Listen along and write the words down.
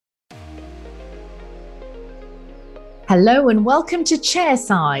Hello and welcome to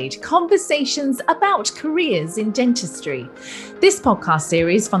Chairside, conversations about careers in dentistry. This podcast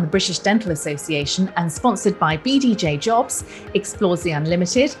series from the British Dental Association and sponsored by BDJ Jobs explores the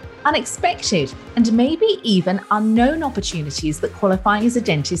unlimited, unexpected, and maybe even unknown opportunities that qualifying as a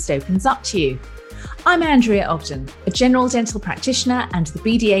dentist opens up to you. I'm Andrea Ogden, a general dental practitioner and the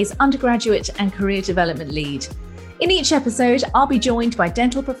BDA's undergraduate and career development lead. In each episode, I'll be joined by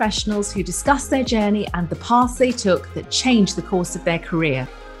dental professionals who discuss their journey and the paths they took that changed the course of their career.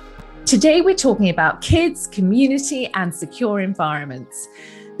 Today, we're talking about kids, community, and secure environments.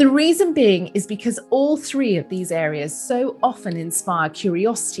 The reason being is because all three of these areas so often inspire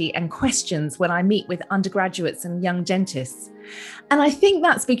curiosity and questions when I meet with undergraduates and young dentists. And I think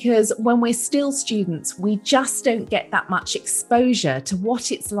that's because when we're still students, we just don't get that much exposure to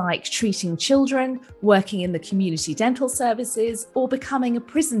what it's like treating children, working in the community dental services, or becoming a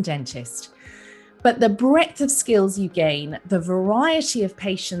prison dentist. But the breadth of skills you gain, the variety of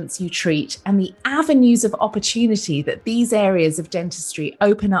patients you treat, and the avenues of opportunity that these areas of dentistry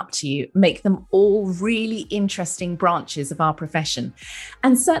open up to you make them all really interesting branches of our profession,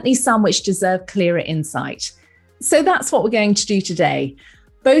 and certainly some which deserve clearer insight. So that's what we're going to do today.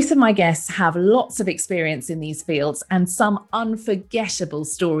 Both of my guests have lots of experience in these fields and some unforgettable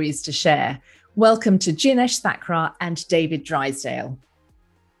stories to share. Welcome to Jinesh Thakrar and David Drysdale.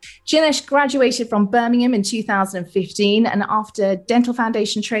 Jinesh graduated from Birmingham in 2015, and after dental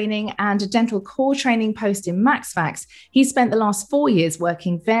foundation training and a dental core training post in MaxFax, he spent the last 4 years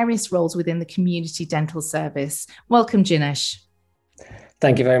working various roles within the community dental service. Welcome, Jinesh.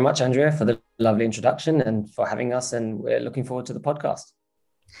 Thank you very much, Andrea, for the lovely introduction and for having us, and we're looking forward to the podcast.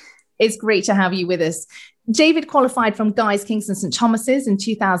 It's great to have you with us. David qualified from Guy's, King's and St Thomas's in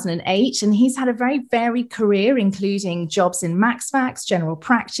 2008, and he's had a very varied career, including jobs in MaxFax, general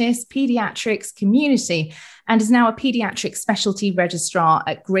practice, paediatrics, community, and is now a paediatric specialty registrar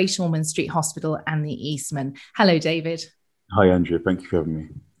at Great Ormond Street Hospital and the Eastman. Hello, David. Hi, Andrea. Thank you for having me.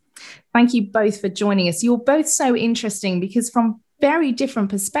 Thank you both for joining us. You're both so interesting because from very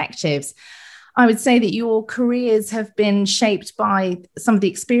different perspectives, I would say that your careers have been shaped by some of the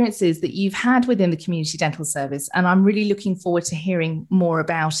experiences that you've had within the community dental service, and I'm really looking forward to hearing more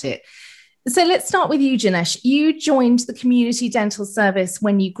about it. So let's start with you, Jinesh. You joined the community dental service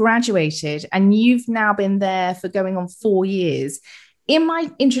when you graduated, and you've now been there for going on 4 years. In my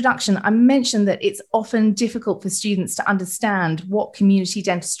introduction, I mentioned that it's often difficult for students to understand what community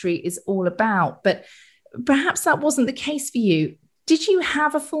dentistry is all about, but perhaps that wasn't the case for you. Did you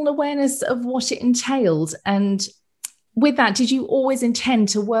have a full awareness of what it entailed? And with that, did you always intend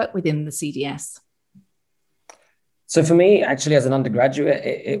to work within the CDS? So for me, actually, as an undergraduate,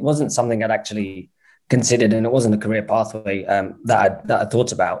 it wasn't something I'd actually considered, and it wasn't a career pathway that I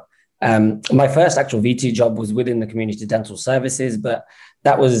thought about. My first actual VT job was within the community dental services, but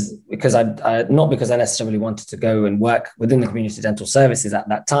that was because not because I necessarily wanted to go and work within the community dental services at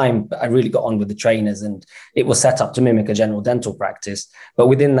that time, but I really got on with the trainers, and it was set up to mimic a general dental practice. But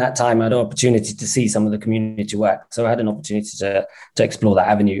within that time, I had an opportunity to see some of the community work. So I had an opportunity to explore that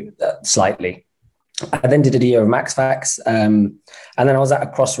avenue slightly. I then did a year of MaxFax, and then I was at a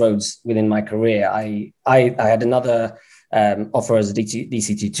crossroads within my career. I had another offer as a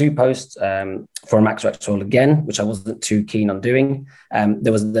DCT2 post for a MaxFax role again, which I wasn't too keen on doing.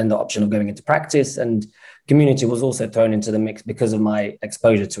 There was then the option of going into practice, and community was also thrown into the mix because of my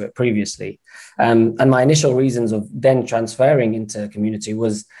exposure to it previously. And my initial reasons of then transferring into community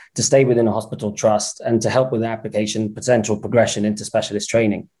was to stay within a hospital trust and to help with the application potential progression into specialist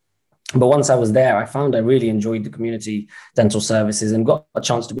training. But once I was there, I found I really enjoyed the community dental services and got a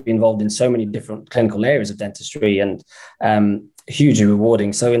chance to be involved in so many different clinical areas of dentistry, and hugely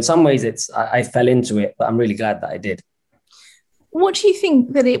rewarding. So in some ways, I fell into it, but I'm really glad that I did. What do you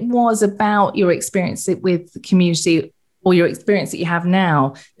think that it was about your experience with the community, or your experience that you have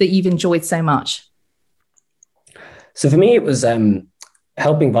now, that you've enjoyed so much? So for me, it was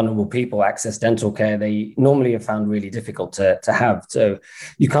helping vulnerable people access dental care they normally have found really difficult to have. So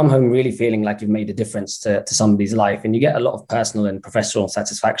you come home really feeling like you've made a difference to somebody's life, and you get a lot of personal and professional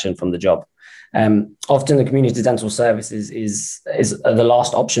satisfaction from the job. Often the community dental services is the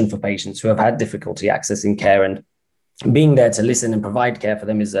last option for patients who have had difficulty accessing care, and being there to listen and provide care for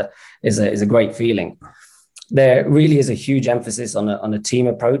them is a great feeling. There really is a huge emphasis on a team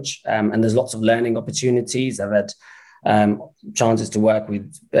approach, and there's lots of learning opportunities. I've had chances to work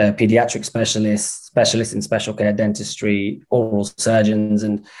with pediatric specialists in special care dentistry, oral surgeons,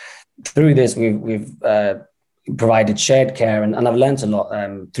 and through this we've provided shared care, and I've learned a lot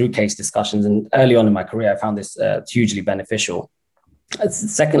through case discussions. And early on in my career, I found this hugely beneficial.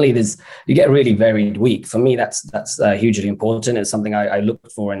 Secondly, you get a really varied week. For me, that's hugely important. It's something I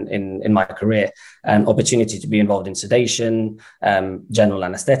looked for in my career. An opportunity to be involved in sedation, general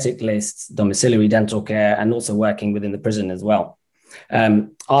anesthetic lists, domiciliary dental care, and also working within the prison as well.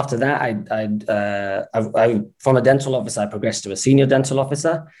 After that, I from a dental officer, I progressed to a senior dental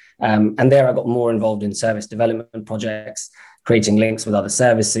officer. And there I got more involved in service development projects, creating links with other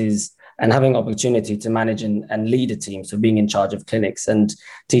services, and having opportunity to manage and lead a team. So being in charge of clinics and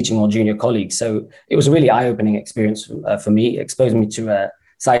teaching more junior colleagues. So it was a really eye-opening experience for me, exposed me to a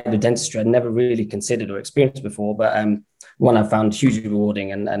side of dentistry I'd never really considered or experienced before, but one I found hugely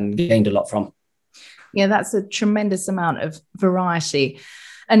rewarding and gained a lot from. Yeah, that's a tremendous amount of variety.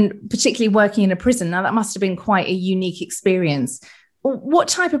 And particularly working in a prison, now that must have been quite a unique experience. What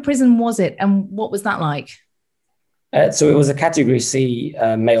type of prison was it and what was that like? So it was a Category C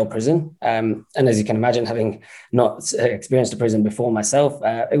male prison. And as you can imagine, having not experienced a prison before myself,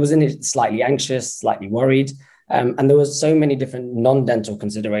 it was slightly anxious, slightly worried. And there was so many different non-dental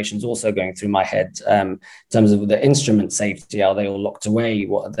considerations also going through my head in terms of the instrument safety. Are they all locked away?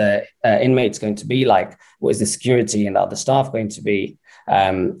 What are the inmates going to be like? What is the security and the other staff going to be?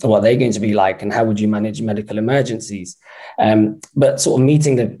 What are they going to be like? And how would you manage medical emergencies? But sort of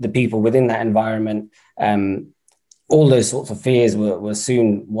meeting the people within that environment, all those sorts of fears were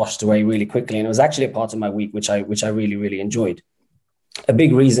soon washed away really quickly. And it was actually a part of my week, which I really, really enjoyed. A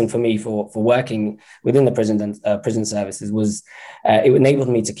big reason for me for working within the prison services was it enabled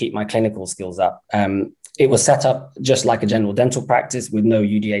me to keep my clinical skills up. It was set up just like a general dental practice with no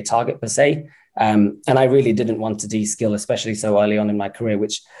UDA target per se. And I really didn't want to de-skill, especially so early on in my career,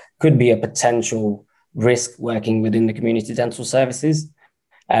 which could be a potential risk working within the community dental services.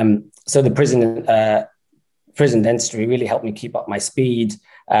 So the prison dentistry really helped me keep up my speed,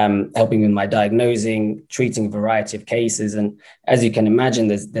 helping with my diagnosing, treating a variety of cases. And as you can imagine,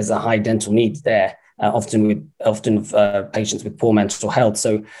 there's a high dental need there, often patients with poor mental health.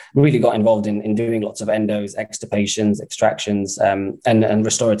 So really got involved in doing lots of endos, extirpations, extractions, and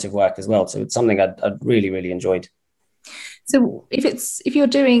restorative work as well. So it's something I'd really, really enjoyed. So if you're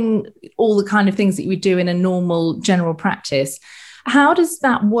doing all the kind of things that you would do in a normal general practice, how does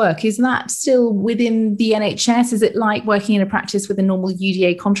that work? Is that still within the NHS? Is it like working in a practice with a normal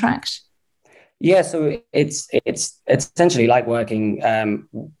UDA contract? Yeah, so it's essentially like working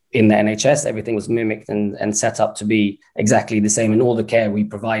in the NHS. Everything was mimicked and set up to be exactly the same, and all the care we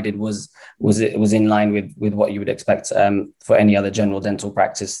provided was in line with what you would expect for any other general dental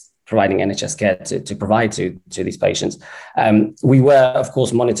practice providing NHS care to provide to these patients. We were, of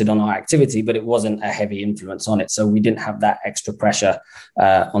course, monitored on our activity, but it wasn't a heavy influence on it. So we didn't have that extra pressure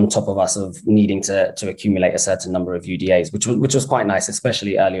on top of us of needing to accumulate a certain number of UDAs, which was quite nice,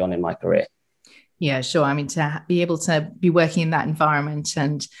 especially early on in my career. Yeah, sure. I mean, to be able to be working in that environment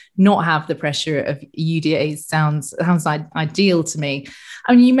and not have the pressure of UDAs sounds ideal to me.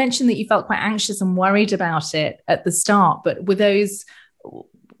 I mean, you mentioned that you felt quite anxious and worried about it at the start, but were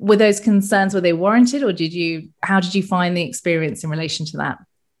those concerns, were they warranted, or how did you find the experience in relation to that?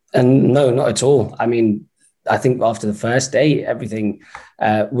 And no, not at all. I mean, I think after the first day, everything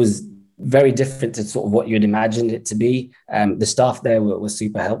was very different to sort of what you'd imagined it to be. The staff there were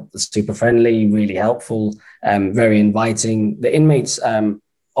super friendly, really helpful, very inviting. The inmates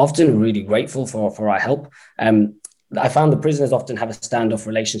often really grateful for our help. I found the prisoners often have a standoff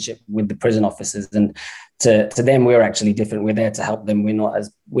relationship with the prison officers, and to them, we're actually different. We're there to help them.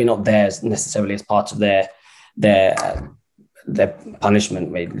 We're not there necessarily as part of their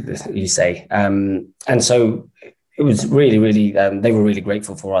punishment, you say. And so it was really, really, they were really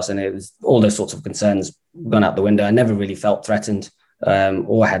grateful for us, and it was all those sorts of concerns gone out the window. I never really felt threatened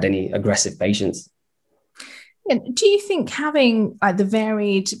or had any aggressive patients. And do you think having the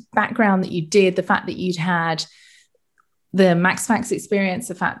varied background that you did, the fact that you'd had the MaxFax experience,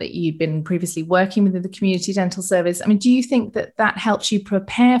 the fact that you'd been previously working within the community dental service, I mean, do you think that helps you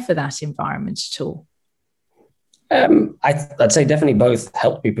prepare for that environment at all? I'd say definitely both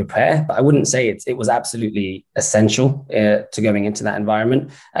helped me prepare, but I wouldn't say it was absolutely essential to going into that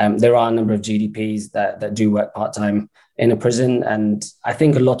environment. There are a number of GDPs that do work part-time in a prison, and I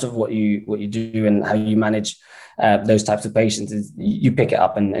think a lot of what you do and how you manage those types of patients is you pick it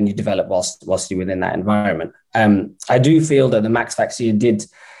up and you develop whilst you're within that environment. I do feel that the MaxFax year did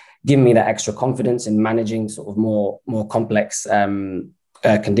give me that extra confidence in managing sort of more complex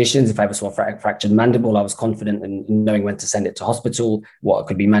conditions. If I ever saw a fractured mandible, I was confident in knowing when to send it to hospital, what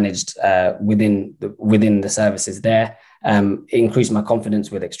could be managed within the services there. It increased my confidence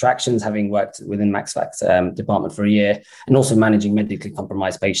with extractions, having worked within MaxFax department for a year, and also managing medically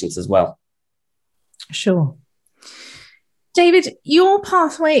compromised patients as well. Sure. David, your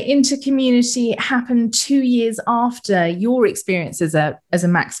pathway into community happened 2 years after your experience as a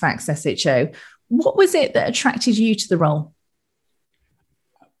MaxFax SHO. What was it that attracted you to the role?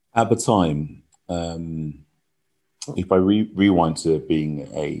 At the time, if I rewind to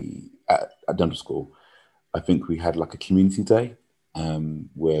being at dental school, I think we had like a community day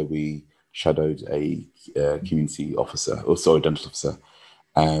where we shadowed a community officer, dental officer,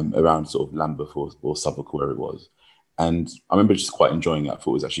 around sort of Lambeth or Southwark, wherever it was. And I remember just quite enjoying it. I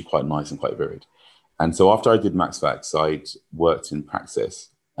thought it was actually quite nice and quite varied. And so after I did MaxFax, I'd worked in praxis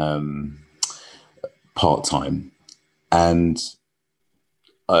part-time. And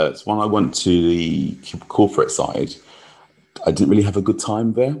so when I went to the corporate side, I didn't really have a good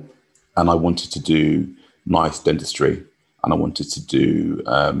time there. And I wanted to do nice dentistry. And I wanted to do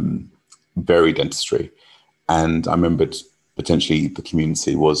varied dentistry. And I remembered potentially the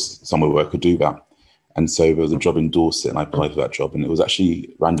community was somewhere where I could do that. And so there was a job in Dorset and I applied for that job. And it was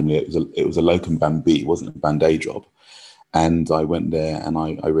actually randomly, it was a locum band B, it wasn't a band A job. And I went there and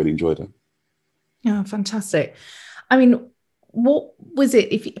I really enjoyed it. Yeah, fantastic. I mean, what was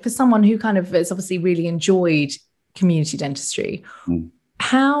it for someone who kind of has obviously really enjoyed community dentistry?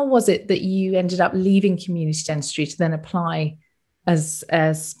 How was it that you ended up leaving community dentistry to then apply as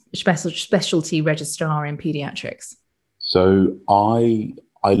a specialty registrar in pediatrics? So I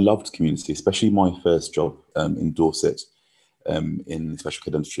loved community, especially my first job in Dorset, in the special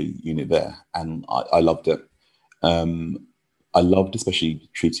care dentistry unit there, and I loved it. I loved especially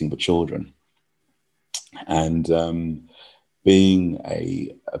treating the children, and being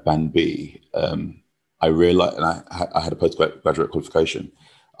a band B, I realized, and I had a postgraduate qualification.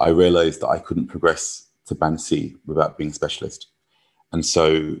 I realized that I couldn't progress to band C without being a specialist, and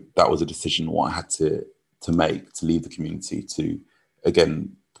so that was a decision what I had to make to leave the community to,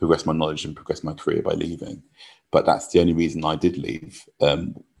 again, progress my knowledge and progress my career by leaving. But that's the only reason I did leave,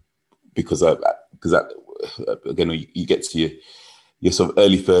 because again, you get to your sort of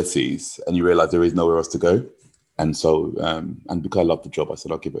early 30s and you realize there is nowhere else to go. And so, and because I love the job, I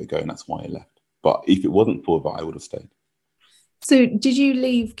said, I'll give it a go. And that's why I left. But if it wasn't for that, I would have stayed. So did you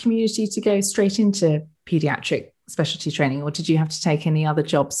leave community to go straight into pediatric specialty training, or did you have to take any other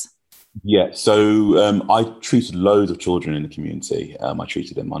jobs? Yeah, so I treated loads of children in the community. I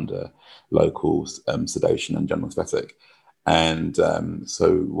treated them under local sedation and general anesthetic. And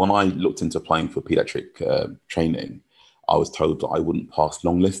so when I looked into applying for pediatric training, I was told that I wouldn't pass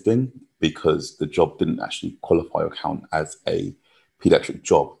long listing because the job didn't actually qualify or count as a pediatric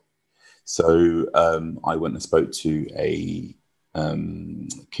job. So I went and spoke to a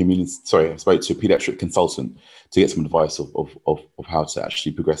pediatric consultant to get some advice of how to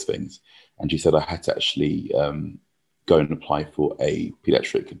actually progress things. And she said I had to actually go and apply for a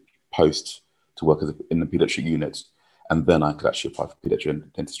pediatric post to work in the pediatric unit. And then I could actually apply for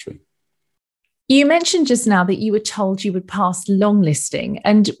pediatric dentistry. You mentioned just now that you were told you would pass long listing,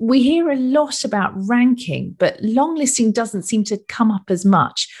 and we hear a lot about ranking, but long listing doesn't seem to come up as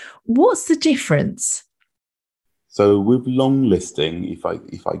much. What's the difference? So with long listing, if I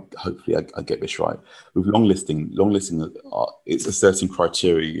hopefully I get this right, with long listing, it's a certain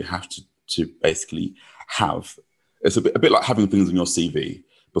criteria you have to basically have. It's a bit like having things on your CV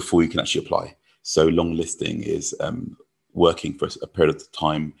before you can actually apply. So long listing is working for a period of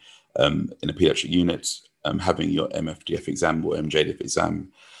time in a pediatric unit, having your MFDF exam or MJDF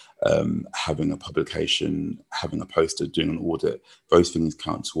exam, having a publication, having a poster, doing an audit. Those things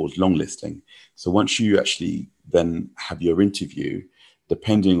count towards long listing. So once you actually then have your interview,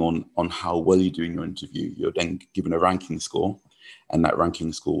 depending on how well you do in your interview, you're then given a ranking score, and that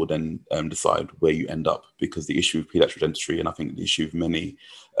ranking score will then decide where you end up. Because the issue with pediatric dentistry, and I think the issue of many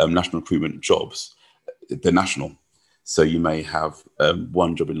national recruitment jobs, they're national. So you may have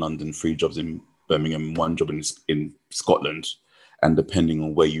one job in London, 3 jobs in Birmingham, 1 job in Scotland, and depending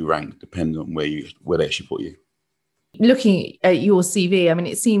on where you rank, depending on where they actually put you. Looking at your CV, I mean,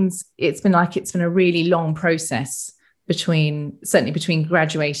 it seems it's been a really long process certainly between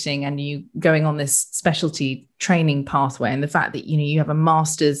graduating and you going on this specialty training pathway, and the fact that, you have a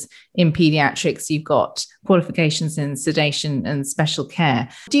master's in pediatrics, you've got qualifications in sedation and special care.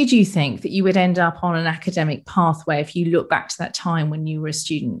 Did you think that you would end up on an academic pathway if you look back to that time when you were a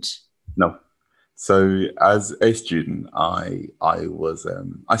student? No. So as a student, I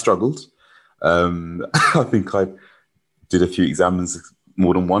struggled. I think I did a few exams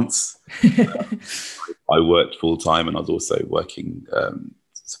more than once. I worked full time, and I was also working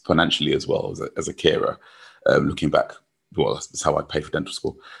financially as well as a carer. Looking back, well, that's how I pay for dental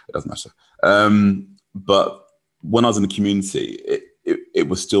school. It doesn't matter. But when I was in the community, it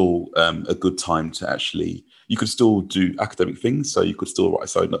was still a good time to actually you could still do academic things. So you could still write.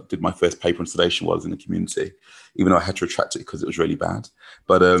 So I did my first paper on sedation while I was in the community, even though I had to retract it because it was really bad.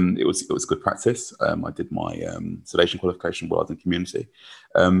 But it was good practice. I did my sedation qualification while I was in the community.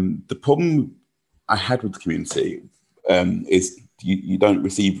 The problem I had with the community is you don't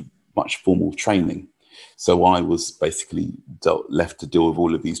receive much formal training. So I was basically left to deal with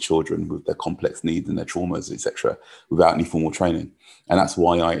all of these children with their complex needs and their traumas, etc., without any formal training. And that's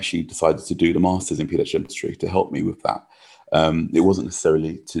why I actually decided to do the Masters in Paediatric Dentistry to help me with that. It wasn't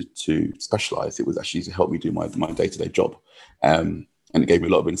necessarily to specialise, it was actually to help me do my day-to-day job. And it gave me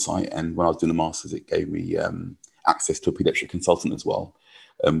a lot of insight. And when I was doing the Masters, it gave me access to a paediatric consultant as well.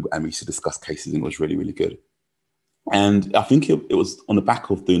 And we used to discuss cases, and it was really, really good. And I think it was on the back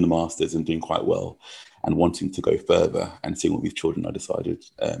of doing the Masters and doing quite well and wanting to go further and seeing all these children, I decided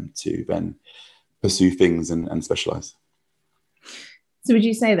to then pursue things and specialise. So would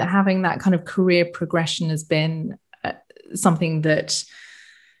you say that having that kind of career progression has been something that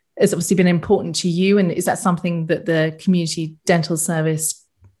has obviously been important to you? And is that something that the community dental service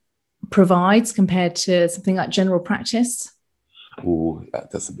provides compared to something like general practice? Oh,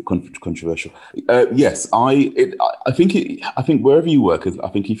 that's a bit controversial. Yes, I think wherever you work, I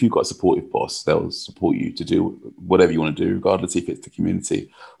think if you've got a supportive boss, they'll support you to do whatever you want to do, regardless if it's the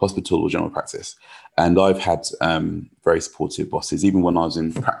community, hospital, or general practice. And I've had very supportive bosses. Even when I was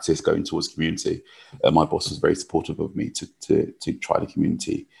in practice going towards community, my boss was very supportive of me to try the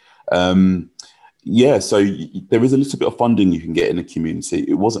community. Yeah, so there is a little bit of funding you can get in the community.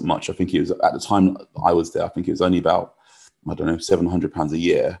 It wasn't much. I think it was, at the time I was there, I think it was only about, I don't know, £700 a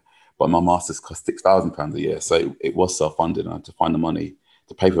year, but my master's cost £6,000 a year. So it was self-funded, and I had to find the money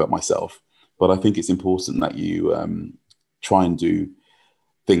to pay for it myself. But I think it's important that you try and do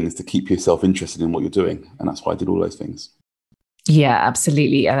things to keep yourself interested in what you're doing. And that's why I did all those things. Yeah,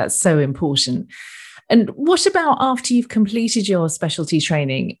 absolutely. Yeah, that's so important. And what about after you've completed your specialty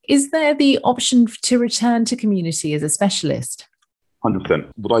training? Is there the option to return to community as a specialist? 100%.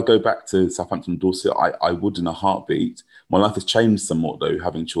 Would I go back to Southampton, Dorset? I would in a heartbeat. My life has changed somewhat, though,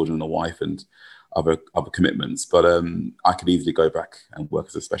 having children and a wife and other commitments. But I could easily go back and work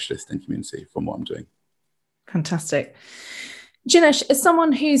as a specialist in community from what I'm doing. Fantastic. Jinesh, as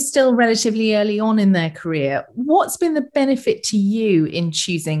someone who's still relatively early on in their career, what's been the benefit to you in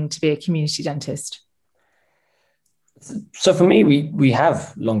choosing to be a community dentist? So for me, we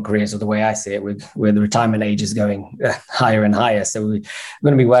have long careers, or the way I see it, where the retirement age is going higher and higher. So we're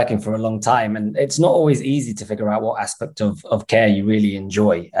going to be working for a long time, and it's not always easy to figure out what aspect of care you really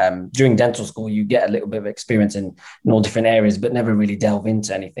enjoy. During dental school, you get a little bit of experience in all different areas, but never really delve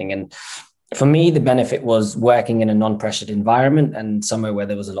into anything. And for me, the benefit was working in a non-pressured environment and somewhere where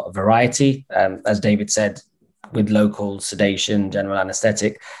there was a lot of variety. As David said, with local sedation, general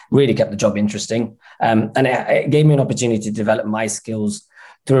anesthetic, really kept the job interesting. And it gave me an opportunity to develop my skills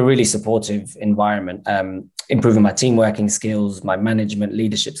through a really supportive environment, improving my team working skills, my management,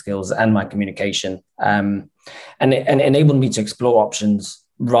 leadership skills, and my communication. And it enabled me to explore options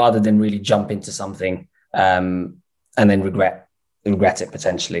rather than really jump into something and then regret it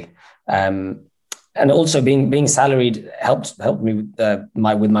potentially. And also being salaried helped me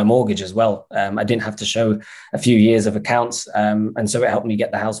with my mortgage as well. I didn't have to show a few years of accounts, and so it helped me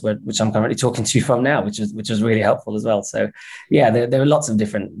get the house which I'm currently talking to you from now, which was really helpful as well. So yeah, there are lots of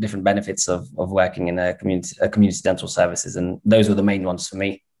different benefits of working in a community dental services, and those were the main ones for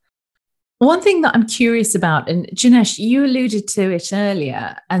me. One thing that I'm curious about, and Jinesh, you alluded to it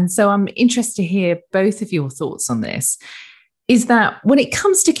earlier, and so I'm interested to hear both of your thoughts on this, is that when it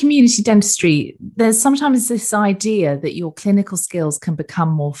comes to community dentistry, there's sometimes this idea that your clinical skills can become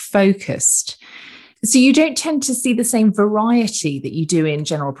more focused. So you don't tend to see the same variety that you do in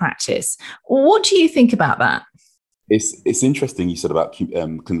general practice. What do you think about that? It's interesting you said about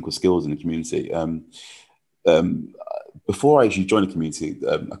clinical skills in the community. Before I actually joined the community,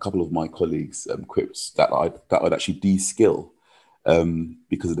 a couple of my colleagues quipped that I'd actually de-skill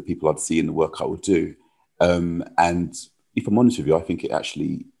because of the people I'd see in the work I would do. And if I'm honest with you, I think it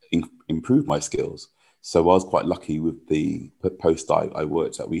actually improved my skills. So I was quite lucky with the post I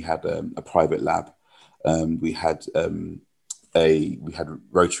worked at. We had a private lab. We had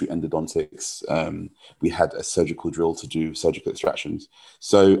rotary endodontics. We had a surgical drill to do surgical extractions.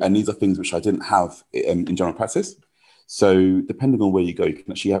 So, and these are things which I didn't have in general practice. So depending on where you go, you can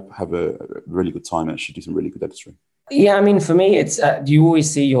actually have a really good time and actually do some really good dentistry. Yeah, I mean, for me, it's you always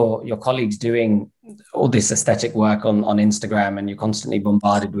see your colleagues doing all this aesthetic work on Instagram, and you're constantly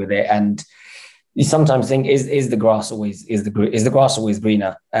bombarded with it. And you sometimes think, is the grass always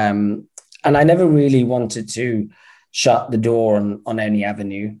greener? And I never really wanted to shut the door on any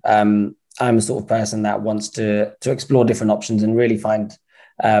avenue. I'm the sort of person that wants to explore different options and really find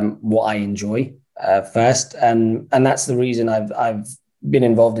what I enjoy first. And that's the reason I've been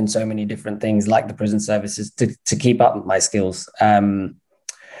involved in so many different things like the prison services to keep up my skills. And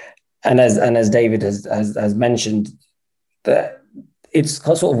as David has mentioned, that it's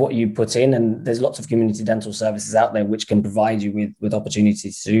sort of what you put in, and there's lots of community dental services out there which can provide you with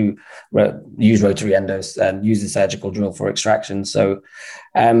opportunities to use rotary endos and use the surgical drill for extraction. So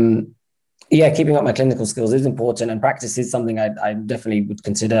keeping up my clinical skills is important, and practice is something I definitely would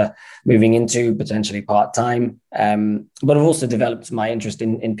consider moving into, potentially part-time. But I've also developed my interest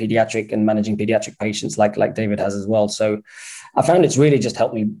in pediatric and managing pediatric patients like David has as well. So I found it's really just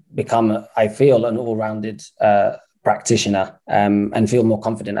helped me become, I feel, an all-rounded practitioner and feel more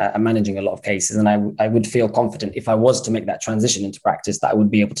confident at managing a lot of cases. And I would feel confident if I was to make that transition into practice that I would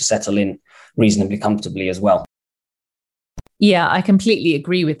be able to settle in reasonably comfortably as well. Yeah, I completely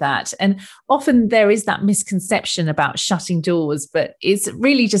agree with that. And often there is that misconception about shutting doors, but it's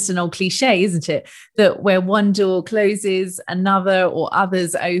really just an old cliche, isn't it? That where one door closes, another or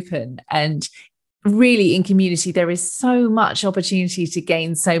others open. And really in community, there is so much opportunity to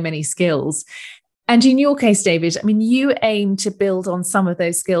gain so many skills. And in your case, David, I mean, you aim to build on some of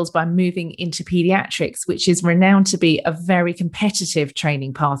those skills by moving into pediatrics, which is renowned to be a very competitive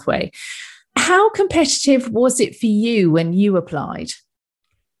training pathway. How competitive was it for you when you applied?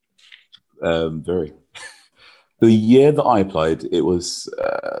 Very. The year that I applied, it was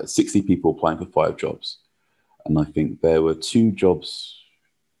 60 people applying for 5 jobs. And I think there were 2 jobs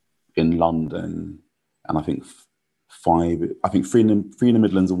in London, and I think 3 in the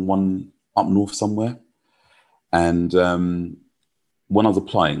Midlands and 1 up north somewhere. And when I was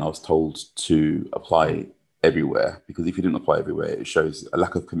applying, I was told to apply everywhere, because if you didn't apply everywhere, it shows a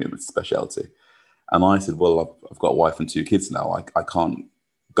lack of commitment to specialty. And I said, well, I've got a wife and 2 kids now. I can't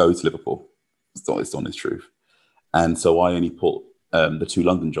go to Liverpool. It's the honest truth. And so I only put the 2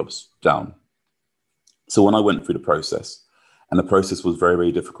 London jobs down. So when I went through the process, and the process was very,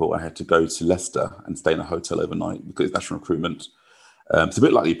 very difficult, I had to go to Leicester and stay in a hotel overnight because it's national recruitment. It's a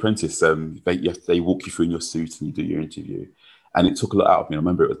bit like The Apprentice. They walk you through in your suit and you do your interview. And it took a lot out of me. I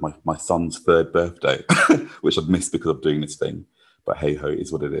remember it was my son's 3rd birthday, which I'd missed because of doing this thing. But hey ho, it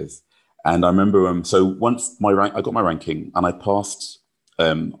is what it is. And I remember, so once I got my ranking and I passed,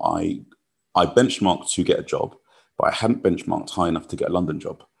 I benchmarked to get a job, but I hadn't benchmarked high enough to get a London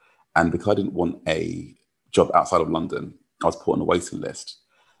job. And because I didn't want a job outside of London, I was put on a waiting list.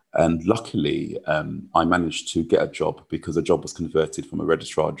 And luckily, I managed to get a job because a job was converted from a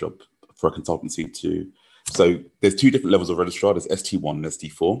registrar job for a consultancy to. So there's 2 different levels of registrar. There's ST1 and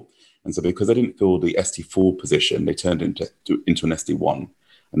ST4. And so because I didn't fill the ST4 position, they turned into an ST1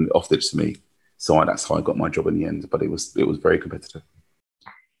 and offered it to me. So that's how I got my job in the end. But it was very competitive.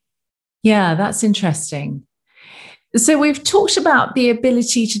 Yeah, that's interesting. So we've talked about the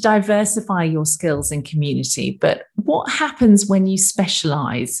ability to diversify your skills in community, but what happens when you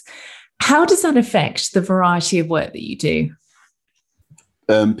specialise? How does that affect the variety of work that you do?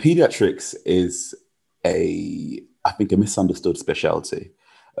 Pediatrics is I think a misunderstood specialty.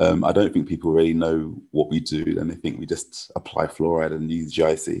 I don't think people really know what we do, and they think we just apply fluoride and use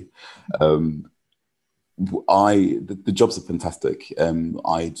GIC. The jobs are fantastic.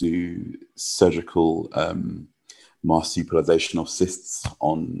 I do surgical marsupialization of cysts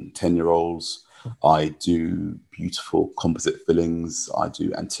on 10-year-olds. I do beautiful composite fillings. I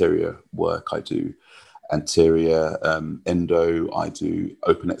do anterior work. I do anterior endo. I do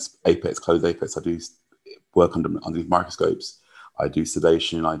open apex, closed apex. I do work under microscopes. I do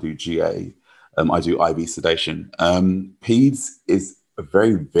sedation. I do GA. I do IV sedation. Peds is a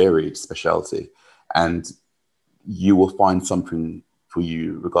very varied specialty, and you will find something for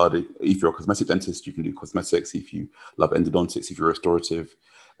you regarding, if you're a cosmetic dentist, you can do cosmetics. If you love endodontics, if you're restorative,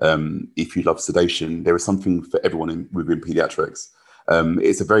 if you love sedation, there is something for everyone within pediatrics.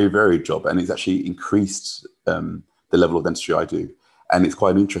 It's a very varied job, and it's actually increased the level of dentistry I do. And it's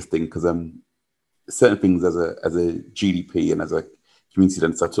quite interesting because certain things as a GDP and as a community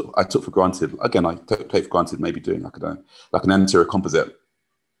dentist, I took for granted. Again, I take for granted maybe doing like an anterior composite.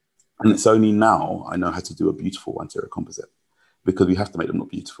 And it's only now I know how to do a beautiful anterior composite, because we have to make them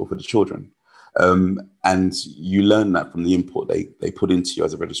look beautiful for the children. And you learn that from the input they put into you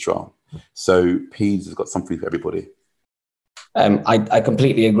as a registrar. So PEDS has got something for everybody. I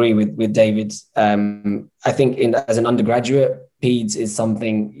completely agree with David. I think as an undergraduate, PEDS is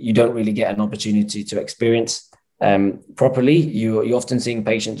something you don't really get an opportunity to experience. properly. You're often seeing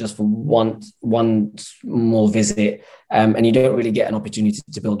patients just for one more visit, and you don't really get an opportunity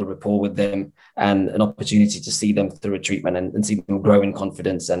to build a rapport with them and an opportunity to see them through a treatment and see them grow in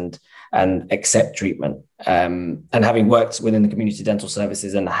confidence and accept treatment. And having worked within the community dental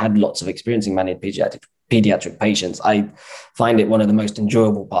services and had lots of experience in managing pediatric patients, I find it one of the most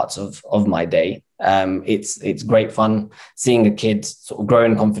enjoyable parts of my day. It's great fun seeing a kid sort of grow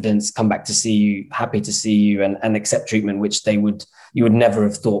in confidence, come back to see you, happy to see you, and accept treatment, which you would never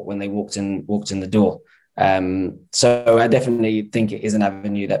have thought when they walked in the door. So I definitely think it is an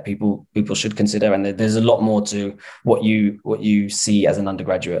avenue that people should consider, and there's a lot more to what you see as an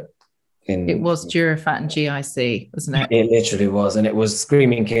undergraduate. It was Durafat and GIC, wasn't it? It literally was, and it was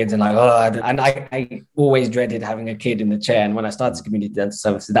screaming kids and like, I always dreaded having a kid in the chair. And when I started community dental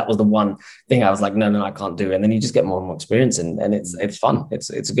services, that was the one thing I was like, no, I can't do. And then you just get more and more experience, and it's fun. It's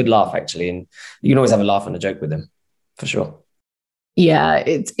a good laugh actually, and you can always have a laugh and a joke with them, for sure. Yeah,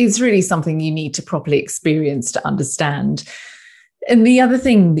 it's really something you need to properly experience to understand. And the other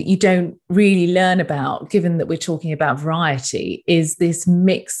thing that you don't really learn about, given that we're talking about variety, is this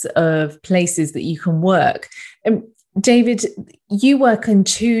mix of places that you can work. And David, you work on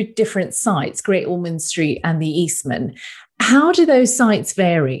two different sites, Great Ormond Street and the Eastman. How do those sites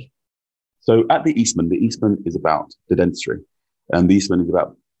vary? So at the Eastman is about the dentistry, and the Eastman is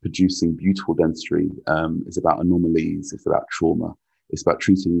about producing beautiful dentistry. It's about anomalies, it's about trauma, it's about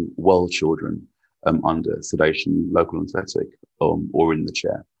treating well children under sedation, local anesthetic, or in the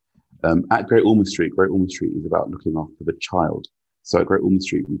chair. At Great Ormond Street is about looking after the child. So at Great Ormond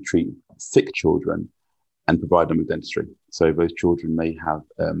Street, we treat sick children and provide them with dentistry. So those children may have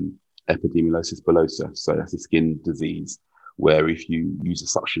epidermolysis bullosa. So that's a skin disease where if you use a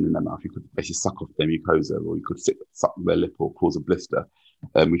suction in their mouth, you could basically suck off their mucosa, or you could suck their lip or cause a blister.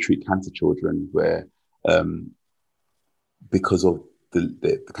 We treat cancer children where because of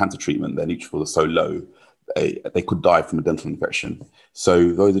the cancer treatment, their neutrophils are so low, they could die from a dental infection.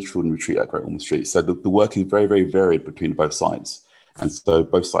 So those are children we treat at Great Ormond Street. So the work is very, very varied between both sites. And so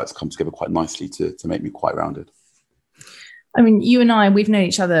both sites come together quite nicely to make me quite rounded. I mean, you and I, we've known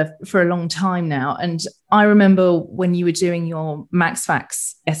each other for a long time now. And I remember when you were doing your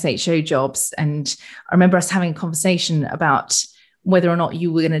MaxFax SHO jobs, and I remember us having a conversation about whether or not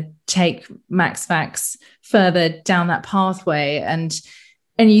you were going to take MaxFax further down that pathway. And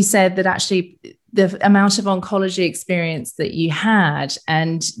you said that actually the amount of oncology experience that you had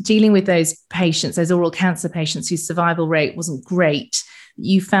and dealing with those patients, those oral cancer patients whose survival rate wasn't great,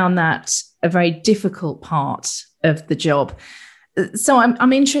 you found that a very difficult part of the job. So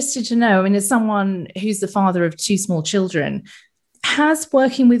I'm interested to know, I mean, as someone who's the father of two small children, has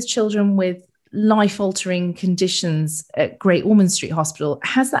working with children with life-altering conditions at Great Ormond Street Hospital,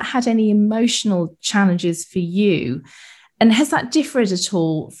 has that had any emotional challenges for you? And has that differed at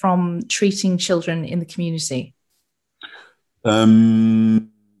all from treating children in the community?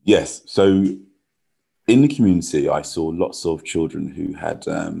 Yes. So in the community, I saw lots of children who had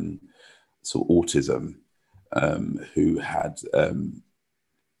sort of autism, who had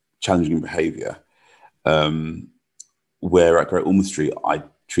challenging behaviour, where at Great Ormond Street, I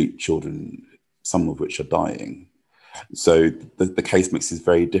treat children, some of which are dying. So the case mix is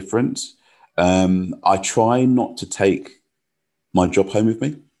very different. I try not to take my job home with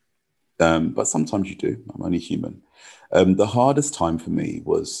me, but sometimes you do. I'm only human. The hardest time for me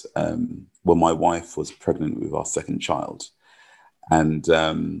was when my wife was pregnant with our second child. And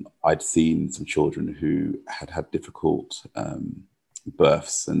I'd seen some children who had difficult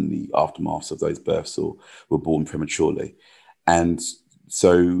births and the aftermaths of those births, or were born prematurely. And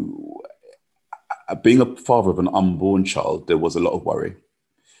so being a father of an unborn child, there was a lot of worry.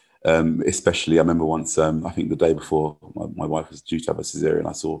 Especially, I remember once, I think the day before my wife was due to have a cesarean,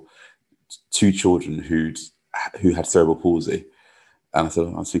 I saw two children who had cerebral palsy. And I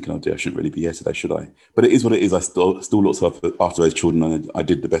was thinking, oh dear, I shouldn't really be here today, should I? But it is what it is. I still looked after those children, and I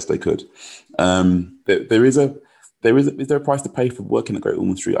did the best I could. Is there a price to pay for working at Great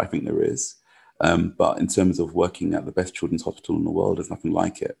Ormond Street? I think there is. But in terms of working at the best children's hospital in the world, there's nothing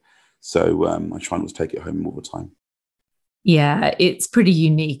like it. So I try not to take it home all the time. Yeah, it's pretty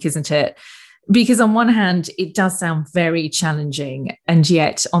unique, isn't it? Because on one hand, it does sound very challenging, and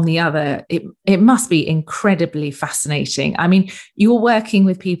yet on the other, it must be incredibly fascinating. I mean, you're working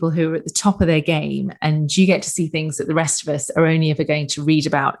with people who are at the top of their game, and you get to see things that the rest of us are only ever going to read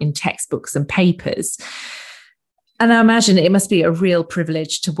about in textbooks and papers. And I imagine it must be a real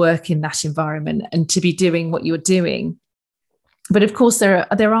privilege to work in that environment and to be doing what you're doing. But of course, there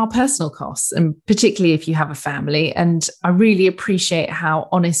are personal costs, and particularly if you have a family. And I really appreciate how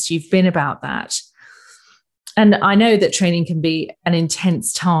honest you've been about that. And I know that training can be an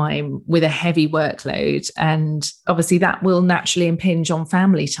intense time with a heavy workload, and obviously that will naturally impinge on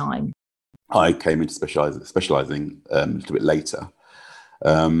family time. I came into specialising a little bit later.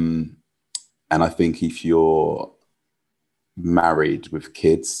 And I think if you're married with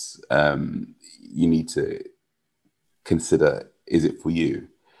kids, you need to consider, is it for you?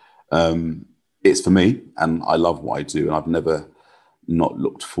 It's for me, and I love what I do, and I've never not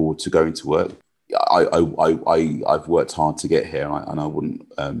looked forward to going to work. I've worked hard to get here, and I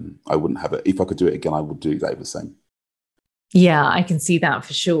wouldn't have it. If I could do it again, I would do exactly the same. Yeah, I can see that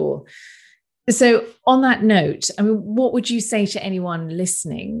for sure. So on that note, I mean, what would you say to anyone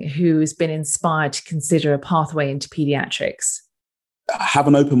listening who has been inspired to consider a pathway into paediatrics? Have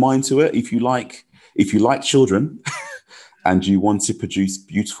an open mind to it. If you like children and you want to produce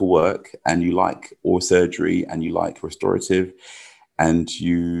beautiful work, and you like oral surgery, and you like restorative, and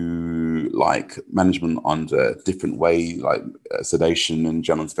you like management under a different way, like sedation and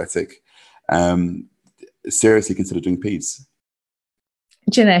general anesthetic, seriously consider doing peds.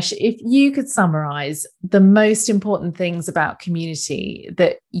 Jinesh, if you could summarize the most important things about community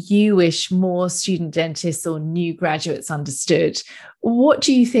that you wish more student dentists or new graduates understood, what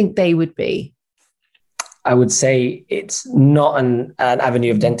do you think they would be? I would say it's not an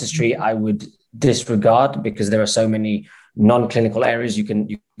avenue of dentistry I would disregard, because there are so many non-clinical areas you can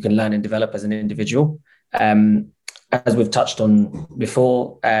learn and develop as an individual. As we've touched on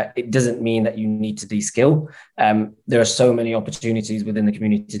before, it doesn't mean that you need to de-skill. There are so many opportunities within the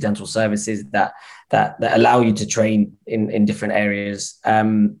community dental services that allow you to train in different areas,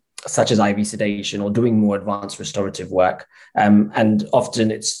 such as IV sedation or doing more advanced restorative work. And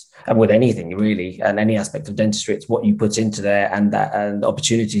often it's with anything really, and any aspect of dentistry, it's what you put into there and the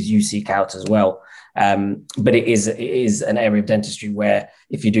opportunities you seek out as well. But it is an area of dentistry where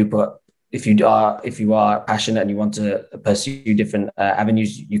if you are passionate and you want to pursue different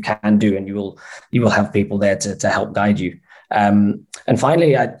avenues, you can do, and you will have people there to help guide you. And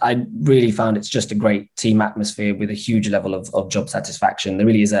finally, I really found it's just a great team atmosphere with a huge level of job satisfaction. There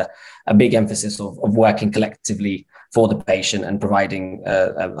really is a big emphasis of working collectively for the patient and providing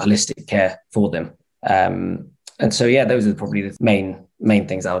holistic care for them. And so, yeah, those are probably the main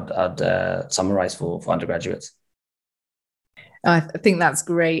things I'd summarize for undergraduates. I think that's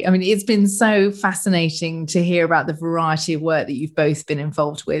great. I mean, it's been so fascinating to hear about the variety of work that you've both been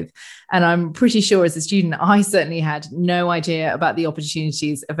involved with. And I'm pretty sure as a student, I certainly had no idea about the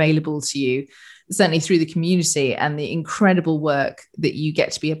opportunities available to you, certainly through the community and the incredible work that you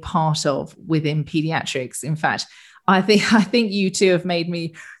get to be a part of within paediatrics. In fact, I think you two have made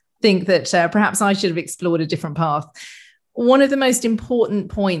me think that perhaps I should have explored a different path. One of the most important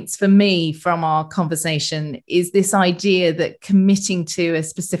points for me from our conversation is this idea that committing to a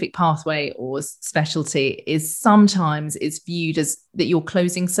specific pathway or specialty is sometimes it's viewed as that you're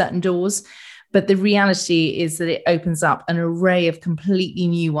closing certain doors, but the reality is that it opens up an array of completely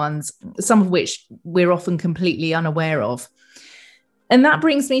new ones, some of which we're often completely unaware of. And that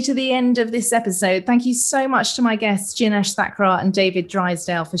brings me to the end of this episode. Thank you so much to my guests, Jinesh Thakrar and David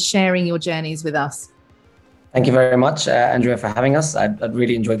Drysdale, for sharing your journeys with us. Thank you very much, Andrea, for having us. I'd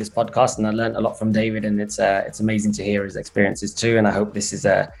really enjoyed this podcast, and I learned a lot from David, and it's amazing to hear his experiences too. And I hope this is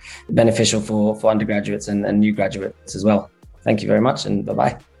beneficial for undergraduates and new graduates as well. Thank you very much, and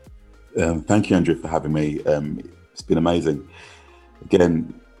bye-bye. Thank you, Andrea, for having me. It's been amazing.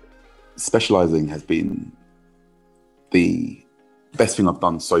 Again, specialising has been the best thing I've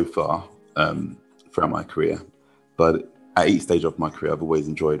done so far throughout my career. But at each stage of my career, I've always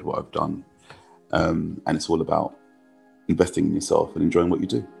enjoyed what I've done. And it's all about investing in yourself and enjoying what you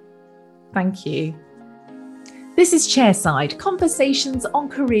do. Thank you. This is Chairside, Conversations on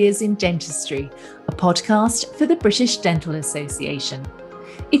Careers in Dentistry, a podcast for the British Dental Association.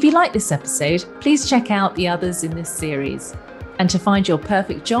 If you like this episode, please check out the others in this series. And to find your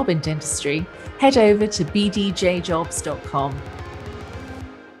perfect job in dentistry, head over to bdjjobs.com.